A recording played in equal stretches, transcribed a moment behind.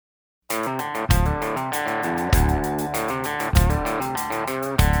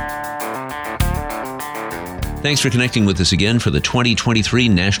Thanks for connecting with us again for the 2023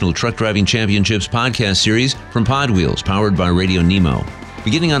 National Truck Driving Championships podcast series from Pod Wheels, powered by Radio Nemo.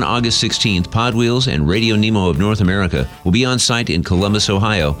 Beginning on August 16th, Pod Wheels and Radio Nemo of North America will be on site in Columbus,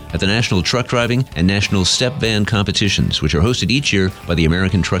 Ohio at the National Truck Driving and National Step Van competitions, which are hosted each year by the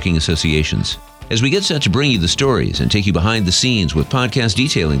American Trucking Associations. As we get set to bring you the stories and take you behind the scenes with podcasts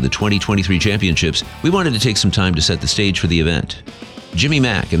detailing the 2023 championships, we wanted to take some time to set the stage for the event. Jimmy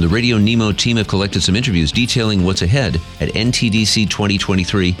Mack and the Radio Nemo team have collected some interviews detailing what's ahead at NTDC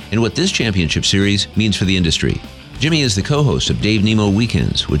 2023 and what this championship series means for the industry. Jimmy is the co-host of Dave Nemo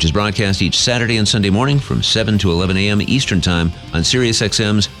Weekends, which is broadcast each Saturday and Sunday morning from 7 to 11 a.m. Eastern Time on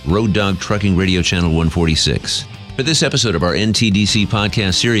SiriusXM's Road Dog Trucking Radio Channel 146. For this episode of our NTDC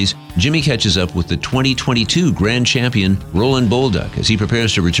podcast series, Jimmy catches up with the 2022 Grand Champion, Roland Bolduc, as he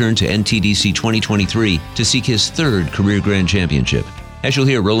prepares to return to NTDC 2023 to seek his third career Grand Championship. As you'll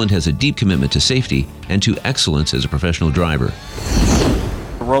hear, Roland has a deep commitment to safety and to excellence as a professional driver.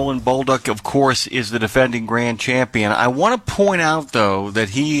 Roland Bolduc, of course, is the defending Grand Champion. I want to point out, though, that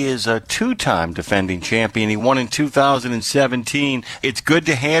he is a two-time defending champion. He won in 2017. It's good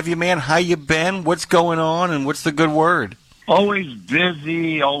to have you, man. How you been? What's going on, and what's the good word? Always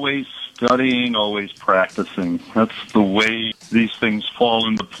busy, always studying, always practicing. That's the way these things fall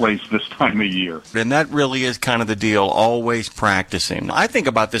into place this time of year. And that really is kind of the deal, always practicing. I think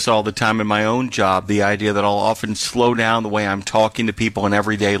about this all the time in my own job, the idea that I'll often slow down the way I'm talking to people in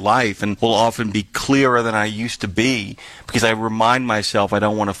everyday life and will often be clearer than I used to be because I remind myself I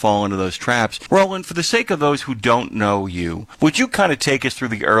don't want to fall into those traps. Roland, for the sake of those who don't know you, would you kind of take us through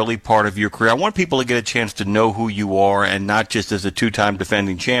the early part of your career? I want people to get a chance to know who you are and not just as a two-time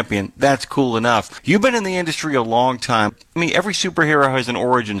defending champion. That's cool enough. You've been in the industry a long time. I mean, every superhero has an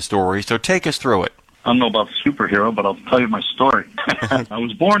origin story, so take us through it. I don't know about the superhero, but I'll tell you my story. I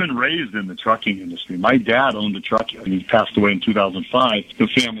was born and raised in the trucking industry. My dad owned a truck, and he passed away in 2005. The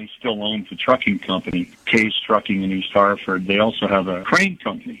family still owns the trucking company, Case Trucking in East Hartford. They also have a crane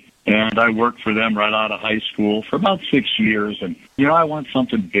company, and I worked for them right out of high school for about 6 years, and, I want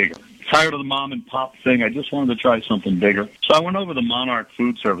something bigger. Tired of the mom and pop thing. I just wanted to try something bigger. So I went over to Monarch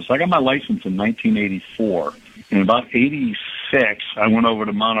Food Service. I got my license in 1984. In about 86, I went over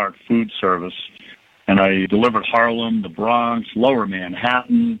to Monarch Food Service, and I delivered Harlem, the Bronx, Lower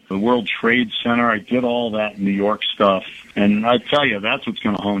Manhattan, the World Trade Center. I did all that New York stuff. And I tell you, that's what's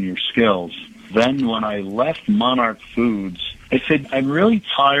going to hone your skills. Then when I left Monarch Foods, I said, I'm really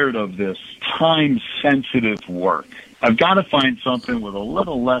tired of this time-sensitive work. I've got to find something with a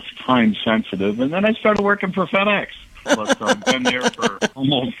little less time-sensitive. And then I started working for FedEx. But I've been there for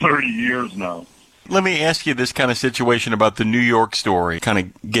almost 30 years now. Let me ask you this kind of situation about the New York story, kind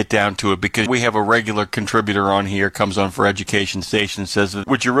of get down to it, because we have a regular contributor on here, comes on for Education Station, says that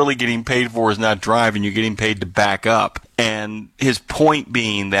what you're really getting paid for is not driving, you're getting paid to back up. And his point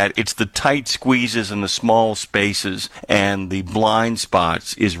being that it's the tight squeezes and the small spaces and the blind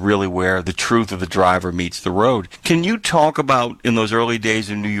spots is really where the truth of the driver meets the road. Can you talk about, in those early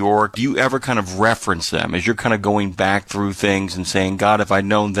days in New York, do you ever kind of reference them as you're kind of going back through things and saying, God, if I'd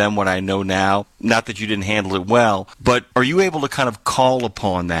known then what I know now? Not that you didn't handle it well, but are you able to kind of call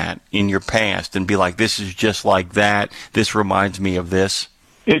upon that in your past and be like, this is just like that, this reminds me of this?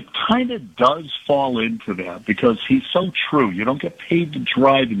 It kind of does fall into that because he's so true. You don't get paid to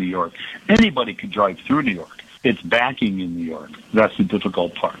drive in New York. Anybody can drive through New York. It's backing in New York. That's the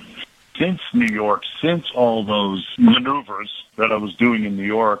difficult part. Since New York, since all those maneuvers that I was doing in New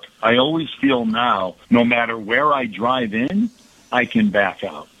York, I always feel now, no matter where I drive in, I can back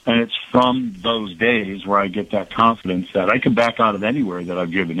out. And it's from those days where I get that confidence that I can back out of anywhere that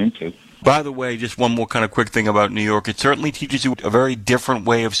I've driven into. By the way, just one more kind of quick thing about New York. It certainly teaches you a very different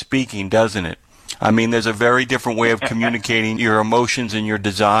way of speaking, doesn't it? I mean, there's a very different way of communicating your emotions and your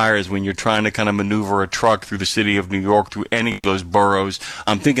desires when you're trying to kind of maneuver a truck through the city of New York, through any of those boroughs.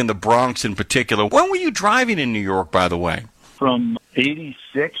 I'm thinking the Bronx in particular. When were you driving in New York, by the way? From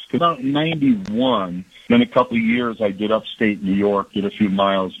 86 to about 91. Then a couple of years I did upstate New York, did a few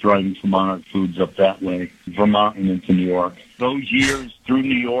miles driving from Monarch Foods up that way, Vermont and into New York. Those years through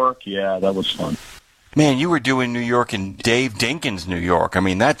New York, yeah, that was fun. Man, you were doing New York in Dave Dinkins, New York. I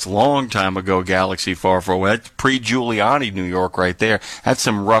mean, that's a long time ago, galaxy far, far away. That's pre-Giuliani New York right there. That's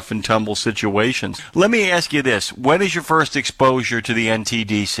some rough and tumble situations. Let me ask you this. When is your first exposure to the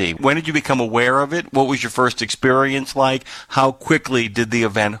NTDC? When did you become aware of it? What was your first experience like? How quickly did the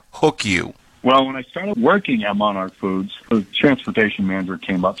event hook you? Well, when I started working at Monarch Foods, the transportation manager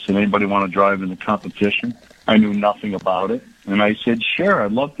came up, said, anybody want to drive in the competition? I knew nothing about it. And I said, sure,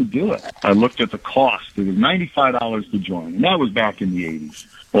 I'd love to do it. I looked at the cost. It was $95 to join, and that was back in the 80s.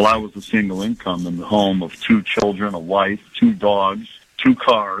 Well, I was a single income in the home of 2 children, a wife, 2 dogs, 2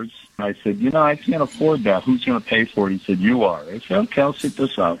 cars. I said, I can't afford that. Who's going to pay for it? He said, you are. I said, okay, I'll sit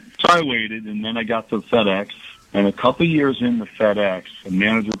this out. So I waited, and then I got to FedEx. And a couple of years into FedEx, a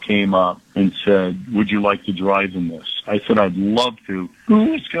manager came up and said, would you like to drive in this? I said, I'd love to.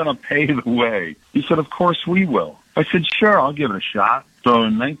 Who's going to pay the way? He said, of course we will. I said, sure, I'll give it a shot. So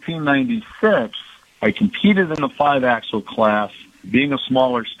in 1996, I competed in the 5-axle class. Being a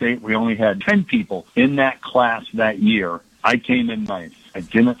smaller state, we only had 10 people in that class that year. I came in 9th. I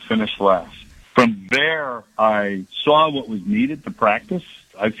didn't finish last. From there, I saw what was needed to practice.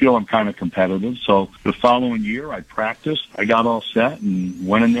 I feel I'm kind of competitive. So the following year, I practiced. I got all set and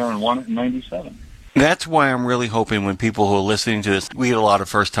went in there and won it in 97. That's why I'm really hoping when people who are listening to this, we get a lot of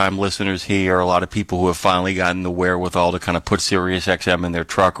first-time listeners here, a lot of people who have finally gotten the wherewithal to kind of put Sirius XM in their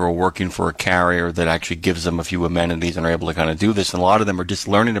truck or working for a carrier that actually gives them a few amenities and are able to kind of do this. And a lot of them are just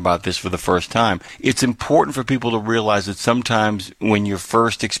learning about this for the first time. It's important for people to realize that sometimes when your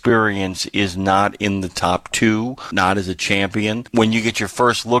first experience is not in the top 2, not as a champion, when you get your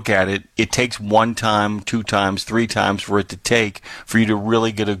first look at it, it takes 1 time, 2 times, 3 times for it to take for you to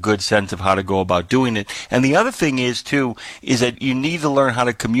really get a good sense of how to go about doing it. And the other thing is, too, is that you need to learn how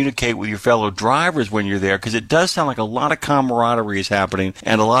to communicate with your fellow drivers when you're there, because it does sound like a lot of camaraderie is happening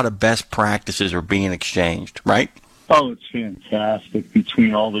and a lot of best practices are being exchanged, right? Oh, it's fantastic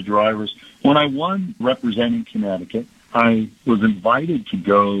between all the drivers. When I won representing Connecticut, I was invited to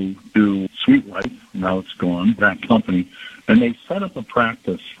go to Sweet Life, now it's gone, that company, and they set up a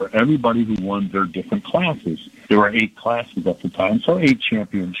practice for everybody who won their different classes. There were 8 classes at the time, so 8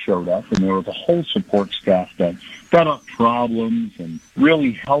 champions showed up, and there was a whole support staff that got up problems and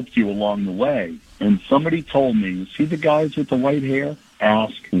really helped you along the way. And somebody told me, you see the guys with the white hair?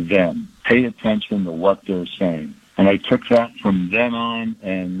 Ask them. Pay attention to what they're saying. And I took that from then on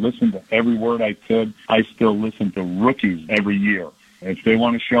and listened to every word I could. I still listen to rookies every year. If they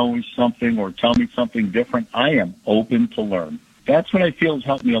want to show me something or tell me something different, I am open to learn. That's what I feel has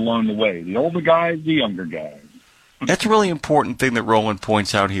helped me along the way. The older guys, the younger guys. That's a really important thing that Roland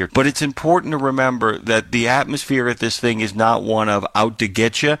points out here. But it's important to remember that the atmosphere at this thing is not one of out to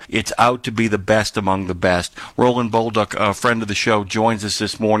get you. It's out to be the best among the best. Roland Bolduc, a friend of the show, joins us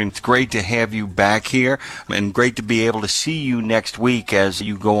this morning. It's great to have you back here and great to be able to see you next week as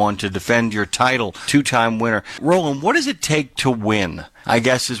you go on to defend your title, 2-time winner. Roland, what does it take to win? I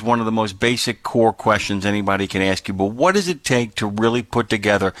guess is one of the most basic core questions anybody can ask you. But what does it take to really put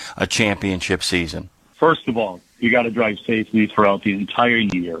together a championship season? First of all, you got to drive safely throughout the entire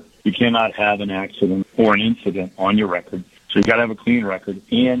year. You cannot have an accident or an incident on your record. So you got to have a clean record.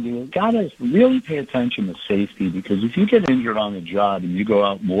 And you got to really pay attention to safety, because if you get injured on the job and you go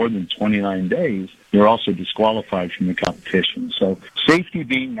out more than 29 days, you're also disqualified from the competition. So safety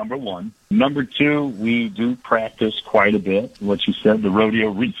being number 1. Number 2, we do practice quite a bit. What you said, the Rodeo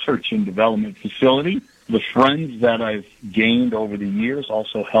Research and Development Facility. The friends that I've gained over the years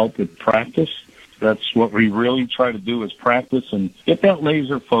also help with practice. That's what we really try to do, is practice and get that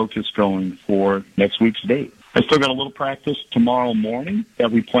laser focus going for next week's date. I still got a little practice tomorrow morning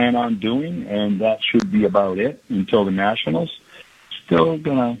that we plan on doing, and that should be about it until the Nationals. Still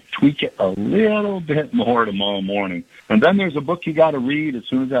going to tweak it a little bit more tomorrow morning. And then there's a book you got to read. As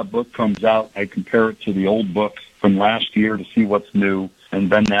soon as that book comes out, I compare it to the old book from last year to see what's new, and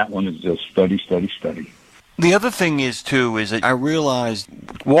then that one is just study, study, study. The other thing is, too, is that I realized,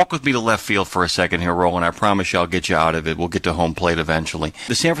 walk with me to left field for a second here, Roland. I promise you I'll get you out of it. We'll get to home plate eventually.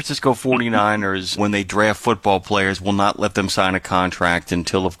 The San Francisco 49ers, when they draft football players, will not let them sign a contract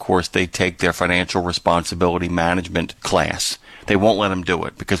until, of course, they take their financial responsibility management class. They won't let them do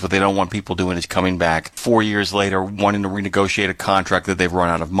it, because what they don't want people doing is coming back 4 years later wanting to renegotiate a contract that they've run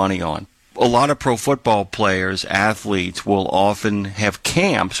out of money on. A lot of pro football players, athletes, will often have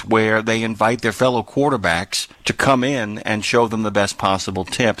camps where they invite their fellow quarterbacks to come in and show them the best possible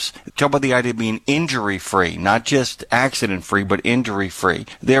tips. Talk about the idea of being injury-free, not just accident-free, but injury-free.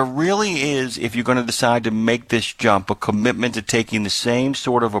 There really is, if you're going to decide to make this jump, a commitment to taking the same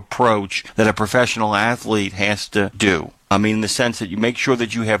sort of approach that a professional athlete has to do. I mean, in the sense that you make sure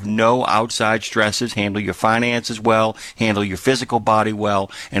that you have no outside stresses, handle your finances well, handle your physical body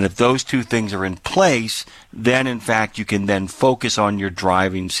well, and if those 2 things are in place, then, in fact, you can then focus on your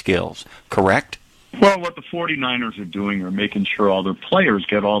driving skills. Correct? Well, what the 49ers are doing are making sure all their players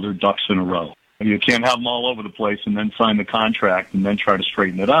get all their ducks in a row. You can't have them all over the place and then sign the contract and then try to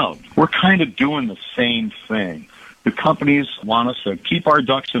straighten it out. We're kind of doing the same thing. The companies want us to keep our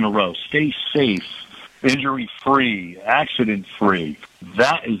ducks in a row, stay safe, injury-free, accident-free.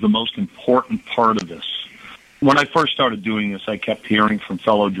 That is the most important part of this. When I first started doing this, I kept hearing from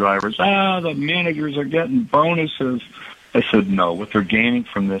fellow drivers, the managers are getting bonuses. I said, no, what they're gaining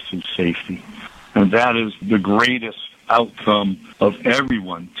from this is safety. And that is the greatest outcome of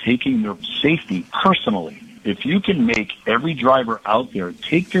everyone taking their safety personally. If you can make every driver out there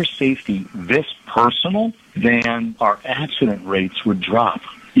take their safety this personal, then our accident rates would drop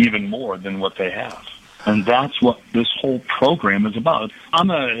even more than what they have. And that's what this whole program is about. I'm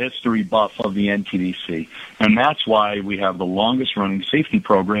a history buff of the NTDC, and that's why we have the longest-running safety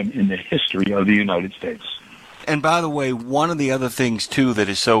program in the history of the United States. And by the way, one of the other things, too, that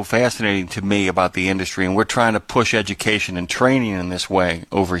is so fascinating to me about the industry, and we're trying to push education and training in this way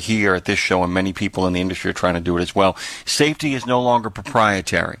over here at this show, and many people in the industry are trying to do it as well, safety is no longer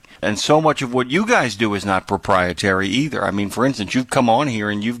proprietary. And so much of what you guys do is not proprietary either. I mean, for instance, you've come on here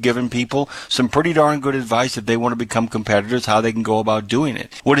and you've given people some pretty darn good advice if they want to become competitors, how they can go about doing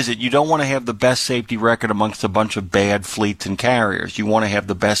it. What is it? You don't want to have the best safety record amongst a bunch of bad fleets and carriers. You want to have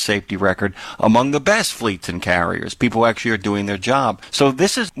the best safety record among the best fleets and carriers, people who actually are doing their job. So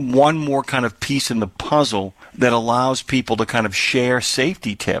this is one more kind of piece in the puzzle that allows people to kind of share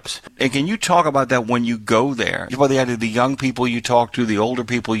safety tips. And can you talk about that when you go there? About the idea of the young people you talk to, the older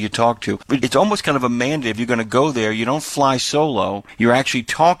people you talk to. It's almost kind of a mandate. If you're going to go there, you don't fly solo. You're actually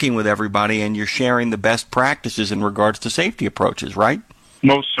talking with everybody and you're sharing the best practices in regards to safety approaches, right?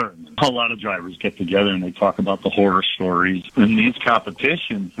 Most certainly. A lot of drivers get together and they talk about the horror stories. In these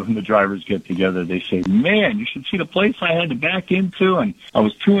competitions, when the drivers get together, they say, man, you should see the place I had to back into, and I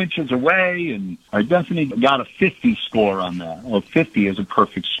was 2 inches away, and I definitely got a 50 score on that. Well, 50 is a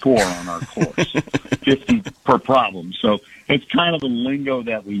perfect score on our course, 50 per problem. So it's kind of the lingo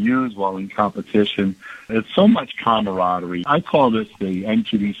that we use while in competition. It's so much camaraderie. I call this the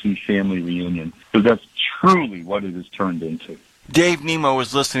NTDC family reunion, because that's truly what it has turned into. Dave Nemo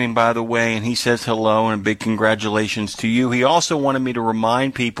is listening, by the way, and he says hello and big congratulations to you. He also wanted me to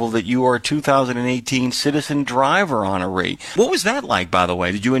remind people that you are a 2018 Citizen Driver honoree. What was that like, by the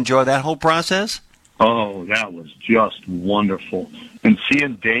way? Did you enjoy that whole process? Oh, that was just wonderful. And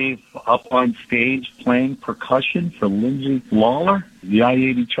seeing Dave up on stage playing percussion for Lindsay Lawler, the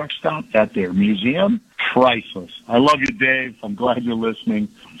I-80 truck stop at their museum, priceless. I love you, Dave. I'm glad you're listening.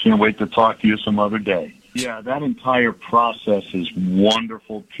 Can't wait to talk to you some other day. Yeah, that entire process is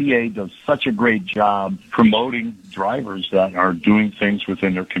wonderful. TA does such a great job promoting drivers that are doing things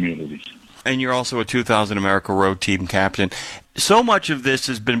within their communities. And you're also a 2000 America Road Team captain. So much of this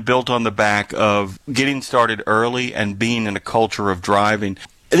has been built on the back of getting started early and being in a culture of driving.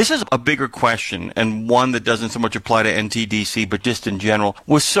 This is a bigger question, and one that doesn't so much apply to NTDC, but just in general.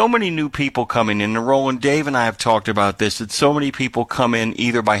 With so many new people coming in, and Roland, Dave and I have talked about this, that so many people come in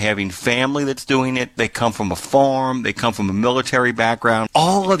either by having family that's doing it, they come from a farm, they come from a military background.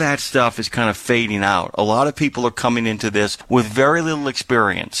 All of that stuff is kind of fading out. A lot of people are coming into this with very little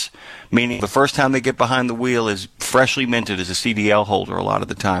experience, meaning the first time they get behind the wheel is freshly minted as a CDL holder a lot of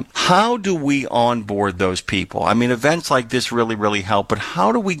the time. How do we onboard those people? I mean, events like this really, really help, but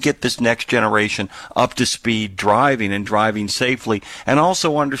how do we get this next generation up to speed driving and driving safely, and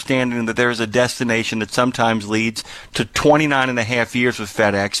also understanding that there's a destination that sometimes leads to 29 and a half years with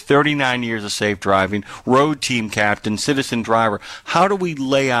FedEx, 39 years of safe driving, road team captain, citizen driver? How do we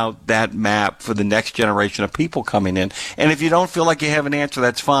lay out that map for the next generation of people coming in? And if you don't feel like you have an answer,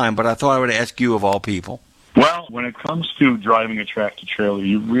 that's fine, but I thought I would ask you of all people. Well, when it comes to driving a tractor-trailer,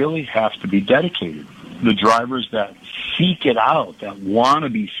 you really have to be dedicated. The drivers that seek it out, that want to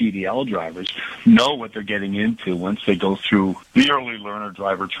be CDL drivers, know what they're getting into once they go through the early learner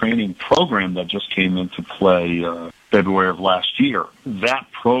driver training program that just came into play February of last year. That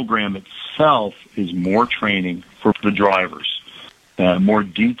program itself is more training for the drivers, more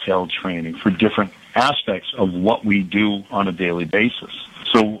detailed training for different aspects of what we do on a daily basis.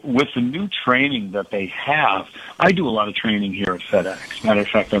 So with the new training that they have, I do a lot of training here at FedEx. Matter of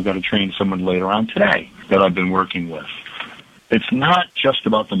fact, I've got to train someone later on today that I've been working with. It's not just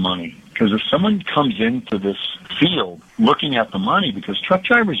about the money, because if someone comes into this field looking at the money, because truck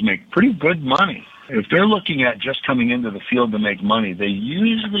drivers make pretty good money, if they're looking at just coming into the field to make money, they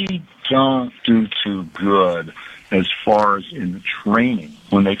usually don't do too good as far as in the training.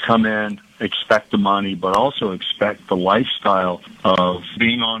 When they come in, expect the money, but also expect the lifestyle of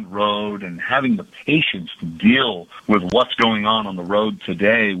being on road and having the patience to deal with what's going on the road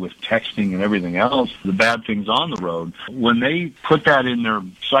today with texting and everything else, the bad things on the road. When they put that in their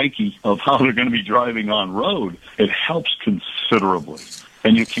psyche of how they're going to be driving on road, it helps considerably.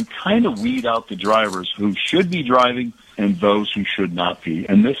 And you can kind of weed out the drivers who should be driving and those who should not be.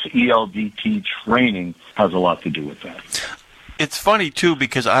 And this ELDT training has a lot to do with that. It's funny, too,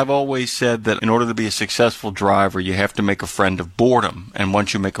 because I've always said that in order to be a successful driver, you have to make a friend of boredom. And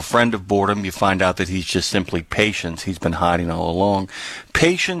once you make a friend of boredom, you find out that he's just simply patience. He's been hiding all along.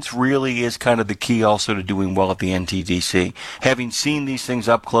 Patience really is kind of the key also to doing well at the NTDC. Having seen these things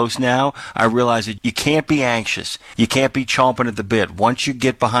up close now, I realize that you can't be anxious. You can't be chomping at the bit. Once you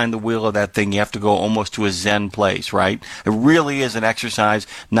get behind the wheel of that thing, you have to go almost to a Zen place, right? It really is an exercise,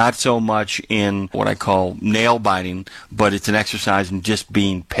 not so much in what I call nail biting, but it's an exercise in just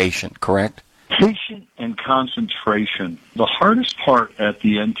being patient, correct? Patient and concentration. The hardest part at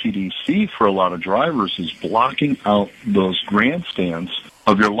the NTDC for a lot of drivers is blocking out those grandstands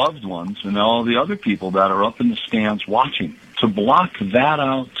of your loved ones and all the other people that are up in the stands watching. To block that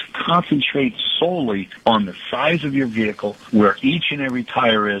out, to concentrate solely on the size of your vehicle, where each and every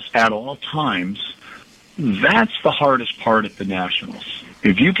tire is at all times, that's the hardest part at the Nationals.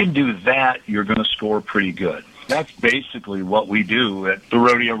 If you can do that, you're going to score pretty good. That's basically what we do at the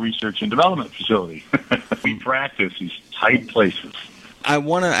Rodeo Research and Development Facility. We practice these tight places. I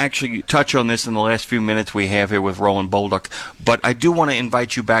want to actually touch on this in the last few minutes we have here with Roland Bolduc, but I do want to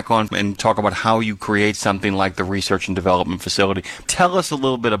invite you back on and talk about how you create something like the Research and Development Facility. Tell us a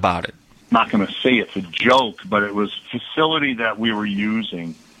little bit about it. I'm not going to say it's a joke, but it was a facility that we were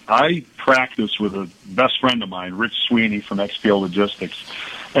using. I practiced with a best friend of mine, Rich Sweeney from XPO Logistics,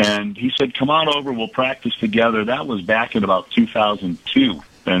 and he said, come on over, we'll practice together. That was back in about 2002,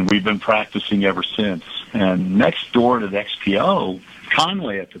 and we've been practicing ever since. And next door to the XPO,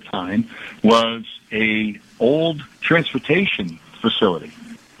 Conway at the time, was a old transportation facility.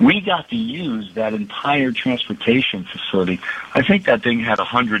 We got to use that entire transportation facility. I think that thing had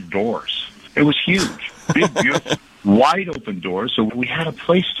 100 doors. It was huge, big, beautiful, wide open doors. So we had a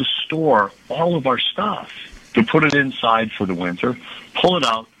place to store all of our stuff, to put it inside for the winter, pull it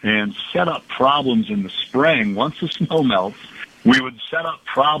out, and set up problems in the spring. Once the snow melts, we would set up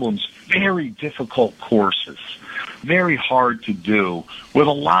problems, very difficult courses, very hard to do, with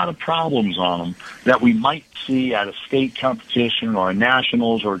a lot of problems on them that we might see at a state competition or a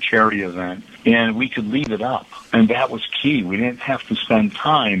nationals or a charity event, and we could leave it up. And that was key. We didn't have to spend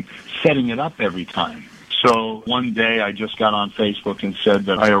time setting it up every time. So one day I just got on Facebook and said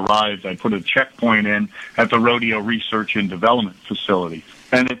that I arrived. I put a checkpoint in at the Rodeo Research and Development Facility.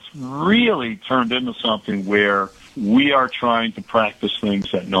 And it's really turned into something where we are trying to practice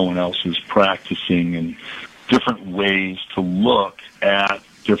things that no one else is practicing and different ways to look at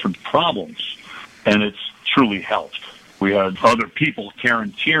different problems. And it's truly helped. We had other people,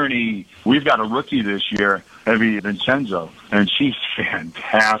 Karen Tierney. We've got a rookie this year, Evie Vincenzo, and she's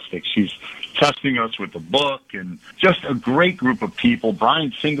fantastic. She's testing us with the book, and just a great group of people.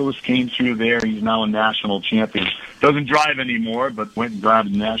 Brian Singelis came through there. He's now a national champion. Doesn't drive anymore, but went and grabbed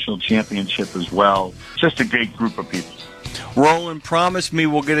a national championship as well. Just a great group of people. Roland, promise me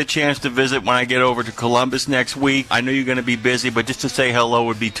we'll get a chance to visit when I get over to Columbus next week. I know you're going to be busy, but just to say hello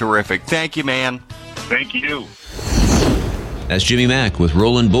would be terrific. Thank you, man. Thank you. That's Jimmy Mack with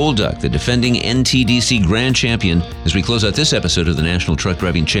Roland Bolduc, the defending NTDC Grand Champion, as we close out this episode of the National Truck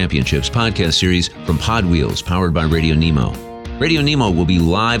Driving Championships podcast series from Pod Wheels, powered by Radio Nemo. Radio Nemo will be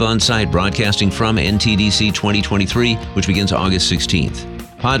live on site broadcasting from NTDC 2023, which begins August 16th.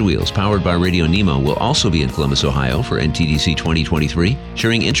 Pod Wheels, powered by Radio Nemo, will also be in Columbus, Ohio for NTDC 2023,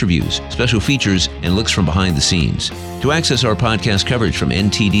 sharing interviews, special features, and looks from behind the scenes. To access our podcast coverage from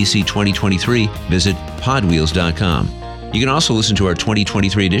NTDC 2023, visit podwheels.com. You can also listen to our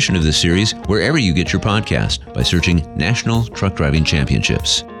 2023 edition of this series wherever you get your podcast by searching National Truck Driving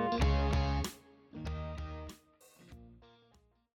Championships.